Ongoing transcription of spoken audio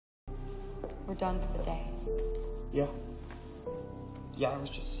We're done for the day. Yeah. Yeah, I was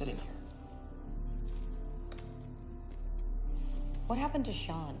just sitting here. What happened to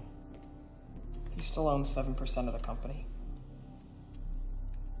Sean? He still owns 7% of the company.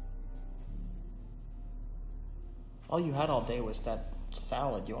 All you had all day was that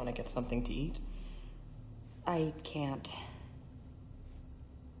salad. You want to get something to eat? I can't.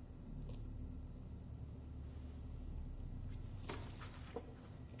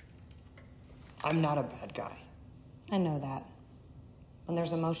 I'm not a bad guy. I know that. When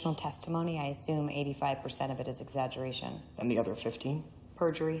there's emotional testimony, I assume 85% of it is exaggeration. And the other 15?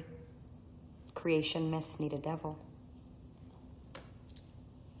 Perjury. Creation myths need a devil.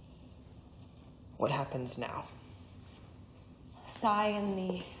 What happens now? Cy and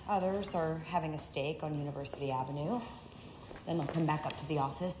the others are having a stake on University Avenue. Then they'll come back up to the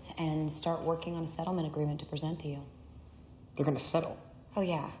office and start working on a settlement agreement to present to you. They're gonna settle. Oh,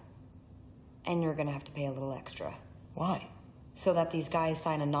 yeah. And you're gonna have to pay a little extra. Why? So that these guys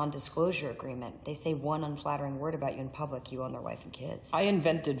sign a non-disclosure agreement. They say one unflattering word about you in public, you own their wife and kids. I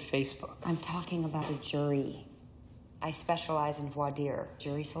invented Facebook. I'm talking about a jury. I specialize in voir dire,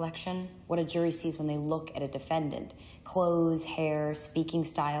 jury selection. What a jury sees when they look at a defendant. Clothes, hair, speaking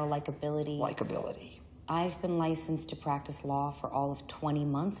style, likability. Likability. I've been licensed to practice law for all of 20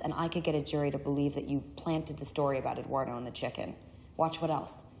 months, and I could get a jury to believe that you planted the story about Eduardo and the chicken. Watch what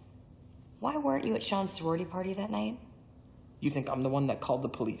else. Why weren't you at Sean's sorority party that night? You think I'm the one that called the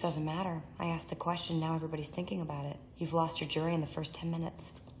police? Doesn't matter. I asked a question, now everybody's thinking about it. You've lost your jury in the first 10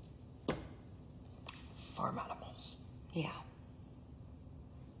 minutes. Farm animals. Yeah.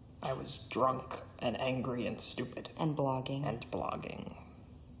 I was drunk and angry and stupid. And blogging. And blogging.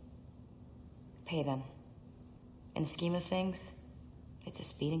 Pay them. In the scheme of things, it's a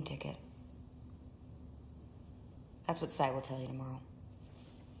speeding ticket. That's what Cy will tell you tomorrow.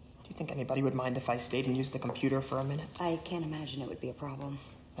 Do you think anybody would mind if I stayed and used the computer for a minute? I can't imagine it would be a problem.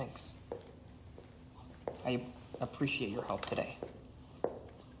 Thanks. I appreciate your help today.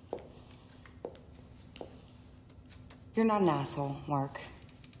 You're not an asshole, Mark.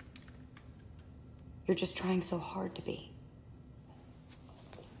 You're just trying so hard to be.